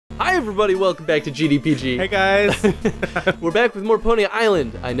everybody, welcome back to GDPG. Hey guys! We're back with more Pony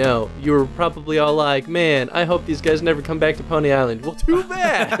Island. I know, you were probably all like, man, I hope these guys never come back to Pony Island. Well, too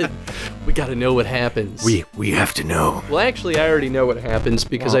bad! We gotta know what happens. We have to know. Well, actually, I already know what happens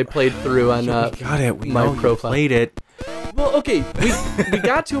because I played through on we got it. We my know profile. You played it. Well, okay, we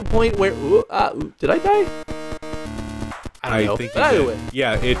got to a point where... did I die? I don't know. think but either way.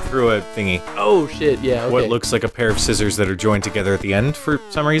 Yeah, it threw a thingy. Oh, shit, yeah, okay. What looks like a pair of scissors that are joined together at the end for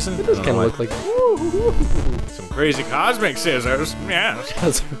some reason. It does kind of look like... Some crazy cosmic scissors. Yeah.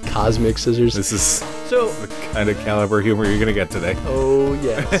 Cosmic scissors. This is so the kind of caliber humor you're going to get today. Oh,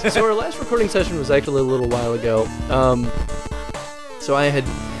 yes. So our last recording session was actually a little while ago. So I had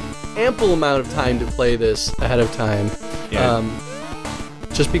ample amount of time to play this ahead of time. Yeah.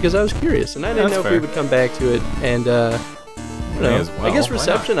 Just because I was curious, and I didn't know if we would come back to it, and, I guess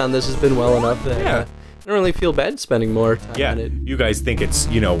reception on this has been well enough that I don't really feel bad spending more time on it. You guys think it's,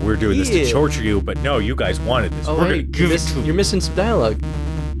 we're doing this to torture you, but no, you guys wanted this. Oh, We're wait, gonna give it to you're missing some dialogue.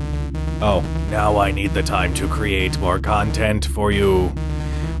 Oh, now I need the time to create more content for you.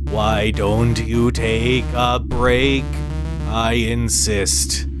 Why don't you take a break? I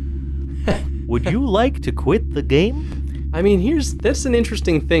insist. Would you like to quit the game? I mean, that's an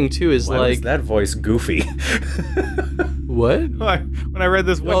interesting thing, too, is Why like... was that voice goofy? What? When I read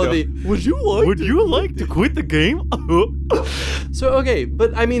this window. Would you like to quit the game? So, okay,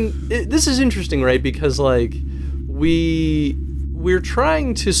 but I mean, this is interesting, right? Because, like, we're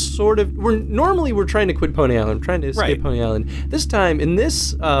trying to sort of... Normally, we're trying to quit Pony Island, trying to escape Pony Island. This time, in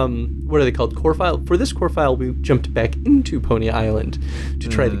this, what are they called? Core file? For this core file, we jumped back into Pony Island to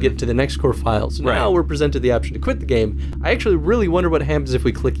try to get to the next core file. So now we're presented the option to quit the game. I actually really wonder what happens if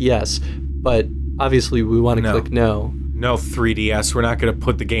we click yes, but obviously we want to click no. No, 3DS, we're not going to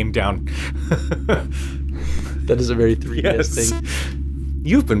put the game down. That is a very 3DS thing.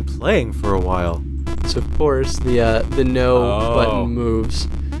 You've been playing for a while. So of course the no button moves.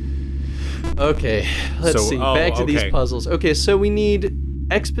 Okay, let's see. Back to these puzzles. Okay, so we need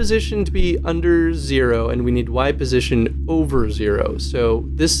X position to be under 0, and we need Y position over 0. So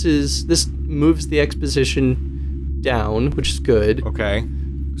this moves the X position down, which is good. Okay,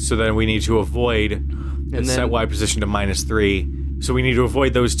 so then we need to avoid and set Y position to -3. So we need to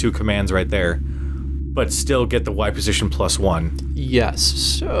avoid those two commands right there, but still get the Y position +1. Yes,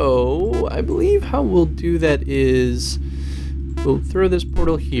 so I believe how we'll do that is we'll throw this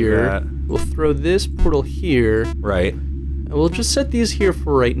portal here, we'll throw this portal here. Right. And we'll just set these here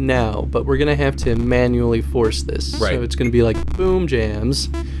for right now, but we're going to have to manually force this. Right. So it's going to be like boom jams.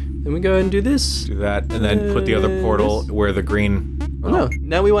 Then we go ahead and do this. Do that, and then put the other portal where the green... Oh, no,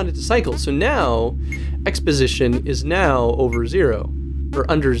 now we want it to cycle. So now X position is now over 0. Or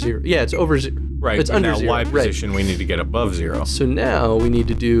under 0. Yeah, it's over 0. Right, it's under now 0. Y position we need to get above 0. So now we need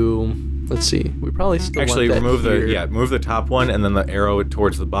to do, let's see, we probably still actually want that remove here. move the top one, and then the arrow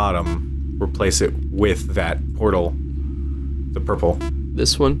towards the bottom, replace it with that portal, the purple.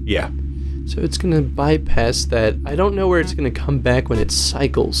 This one? Yeah. So it's gonna bypass that. I don't know where it's gonna come back when it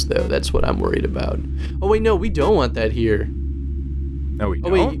cycles, though. That's what I'm worried about. Oh wait, no, we don't want that here. No, we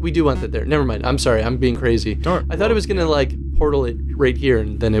don't. Oh wait, we do want that there. Never mind. I'm sorry, I'm being crazy. I thought it was gonna like portal it right here,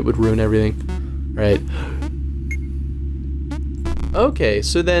 and then it would ruin everything. Right. Okay,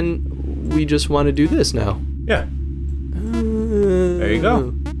 so then we just want to do this now. Yeah. There you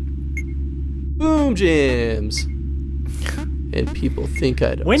go. Boom jams. And people think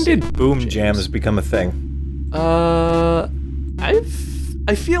I don't. When did boom jams become a thing? I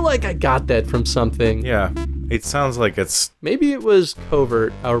feel like I got that from something. Yeah. It sounds like it's... Maybe it was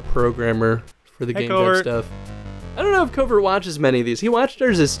Covert, our programmer for the game dev stuff. I don't know if Covert watches many of these. He watched our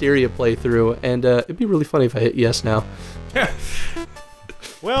Hysteria playthrough, and it'd be really funny if I hit yes now.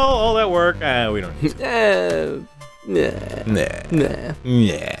 Well, all that work, we don't need to. Nah.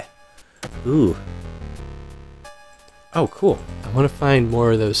 Ooh. Oh, cool. I want to find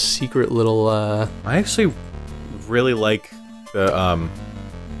more of those secret little, I actually really like the,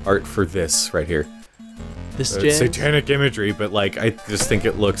 art for this right here. This satanic imagery, but, like, I just think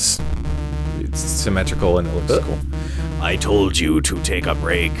it's symmetrical and it looks cool. I told you to take a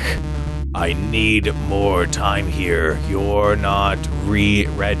break. I need more time here. You're not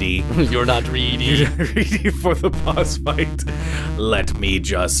ready. You're not ready. Ready for the boss fight. Let me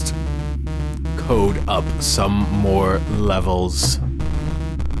just code up some more levels.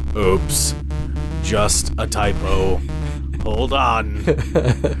 Oops. Just a typo. Hold on. Did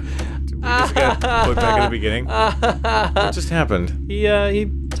we just get put back at the beginning? What just happened? He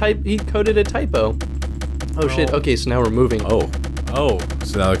coded a typo. Oh shit, okay, so now we're moving. Oh. Oh,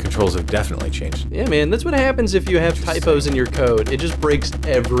 so now the controls have definitely changed. Yeah, man, that's what happens if you have typos in your code. It just breaks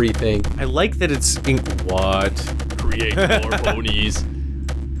everything. I like that it's what? Create more ponies.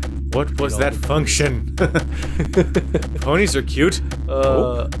 What was that function? Ponies are cute.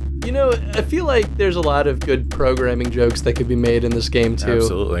 You know, I feel like there's a lot of good programming jokes that could be made in this game too.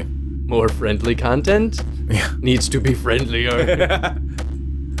 Absolutely. More friendly content needs to be friendlier.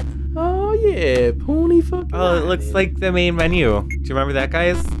 Oh yeah, pony fucking. Oh, it looks like the main menu. Do you remember that,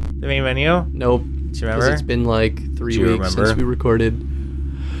 guys? The main menu? Nope. Do you remember? It's been like 3 weeks since we recorded.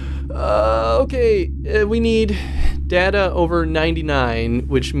 Okay, we need data over 99,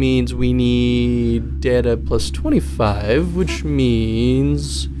 which means we need data plus 25, which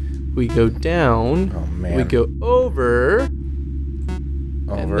means we go down. Oh man. We go over.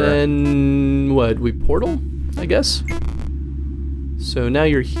 And then what? We portal, I guess. So now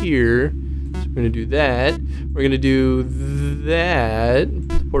you're here. So we're gonna do that. We're gonna do that.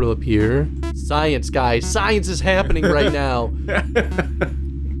 Put the portal up here. Science, guys. Science is happening right now.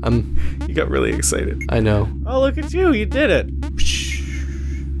 You got really excited. I know. Oh, look at you. You did it.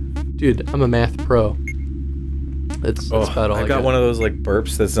 Dude, I'm a math pro. That's about all I got. I got one of those like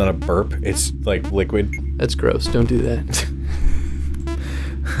burps that's not a burp. It's like liquid. That's gross. Don't do that.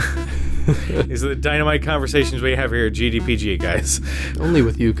 These are the dynamite conversations we have here at GDPG, guys. Only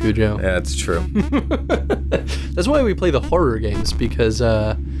with you, Cujo. Yeah, that's true. That's why we play the horror games, because,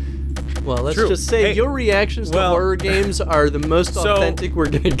 well, let's just say your reactions to horror games are the most authentic we're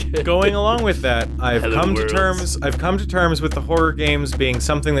gonna get. Going along with that, I've come to terms with the horror games being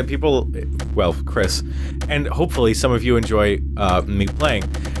something that people, well, Chris, and hopefully some of you enjoy me playing.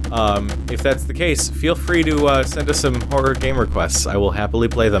 If that's the case, feel free to send us some horror game requests. I will happily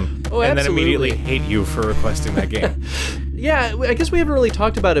play them. Oh, and absolutely. then immediately hate you for requesting that game. Yeah, I guess we haven't really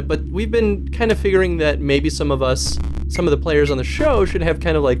talked about it, but we've been kind of figuring that maybe some of the players on the show should have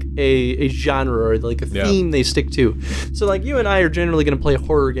kind of like a genre or like a theme they stick to. So like you and I are generally going to play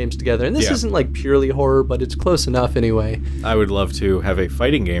horror games together, and this isn't like purely horror, but it's close enough anyway. I would love to have a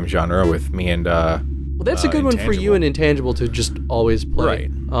fighting game genre with me and well, that's a good one for you and Intangible to just always play.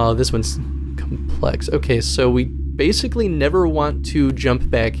 Right. This one's complex. Okay, so we basically never want to jump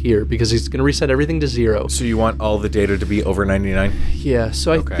back here because it's going to reset everything to 0. So you want all the data to be over 99? Yeah,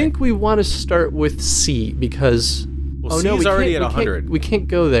 so I think we want to start with C because... Well, C's already at 100. We can't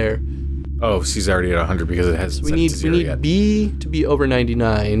go there. Oh, C's already at 100 because it hasn't set to 0 yet. We need B to be over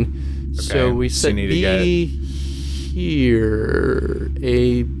 99. Okay. So we set B here.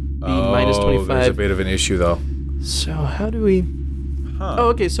 A, B minus 25. There's a bit of an issue, though. So how do we... Oh,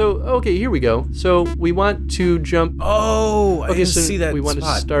 okay, okay, here we go. So we want to jump... Oh, I didn't see that we want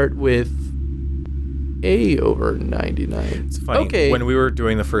to start with A over 99. It's funny. Okay. When we were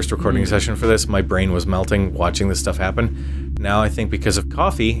doing the first recording session for this, my brain was melting watching this stuff happen. Now I think because of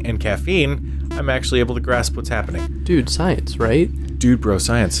coffee and caffeine, I'm actually able to grasp what's happening. Dude, science, right? Dude, bro,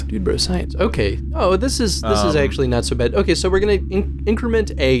 science. Dude, bro, science. Okay. Oh, this is actually not so bad. Okay, so we're gonna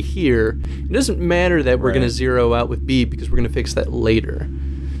increment A here. It doesn't matter that we're gonna 0 out with B because we're gonna fix that later.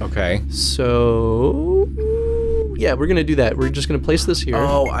 Okay. So yeah, we're gonna do that. We're just gonna place this here.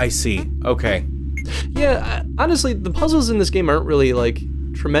 Oh, I see. Okay. Yeah, honestly, the puzzles in this game aren't really like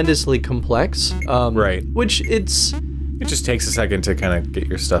tremendously complex. Right. Which it just takes a second to kind of get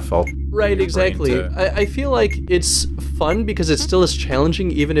your stuff all right. Exactly. I feel like it's fun because it still is challenging,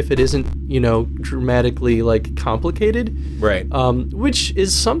 even if it isn't, dramatically like complicated. Right. Which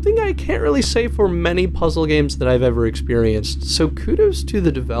is something I can't really say for many puzzle games that I've ever experienced. So kudos to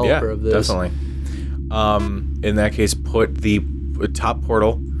the developer of this. Definitely. In that case, put the top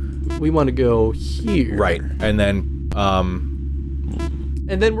portal. We want to go here. Right. And then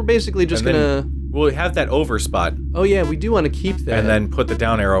we're basically just gonna... We'll have that over spot. Oh yeah, we do want to keep that. And then put the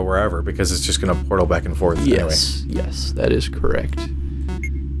down arrow wherever, because it's just gonna portal back and forth anyway. Yes, that is correct.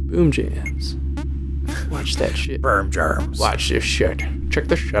 Boom jams. Watch that shit. Berm germs. Watch this shit. Check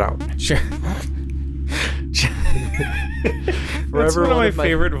this shit out. That's one of my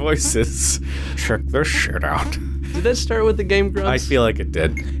favorite voices. Check this shit out. Did that start with the Game Grumps? I feel like it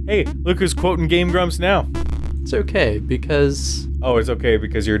did. Hey, look who's quoting Game Grumps now. It's okay, because... Oh, it's okay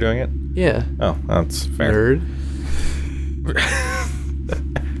because you're doing it? Yeah. Oh, that's fair. Nerd.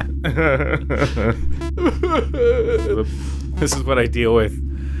 This is what I deal with.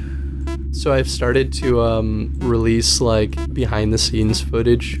 So I've started to release like behind the scenes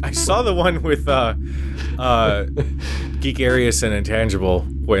footage. I saw the one with Geek Arius and Intangible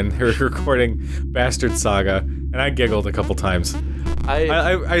when they were recording Bastard Saga, and I giggled a couple times.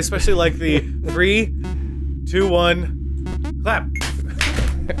 I especially like the 3, 2, 1, clap.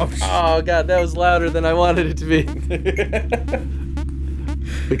 Oh god, that was louder than I wanted it to be.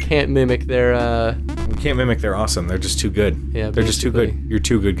 We can't mimic their. We can't mimic their awesome. They're just too good. Yeah, they're just too good. You're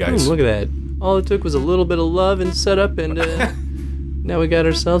too good, guys. Look at that. All it took was a little bit of love and setup, and now we got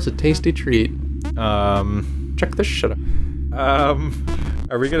ourselves a tasty treat. Check this shit out.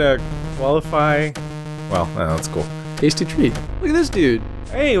 Are we gonna qualify? Well, that's cool. Tasty treat. Look at this dude.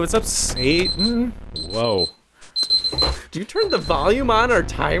 Hey, what's up, Satan? Whoa. Do you turn the volume on our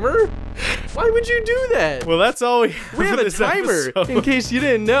timer? Why would you do that? Well, that's all we have a timer, in case you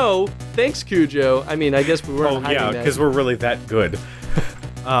didn't know. Thanks, Cujo. I mean, I guess we weren't hiding that. Because we're really that good.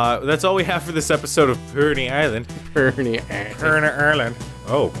 That's all we have for this episode of Purny Island. Purny Island.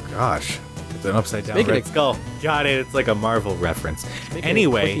 Oh, gosh. It's an upside-down red skull. Got it. It's like a Marvel reference.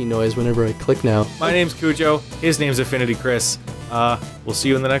 Anyway. A clicky noise whenever I click now. My name's Cujo. His name's Affinity Chris. We'll see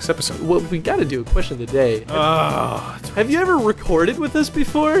you in the next episode. Well, we gotta do a question of the day. Have you ever recorded with us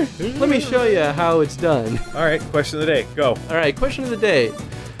before? Let me show you how it's done. Alright, question of the day. Go. Alright, question of the day.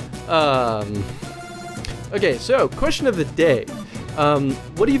 Okay, so, question of the day.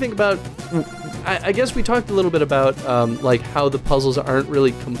 What do you think about... I guess we talked a little bit about like how the puzzles aren't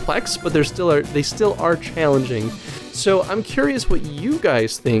really complex, but they still are challenging. So I'm curious what you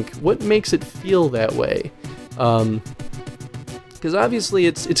guys think. What makes it feel that way? Because obviously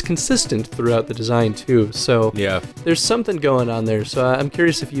it's consistent throughout the design too. So yeah, there's something going on there. So I'm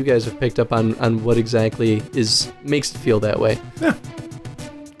curious if you guys have picked up on what exactly makes it feel that way. Yeah.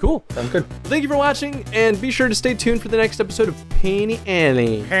 Cool. Sounds good. Thank you for watching, and be sure to stay tuned for the next episode of Penny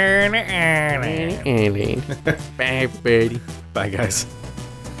Alley. Penny Alley. Bye, buddy. Bye, guys.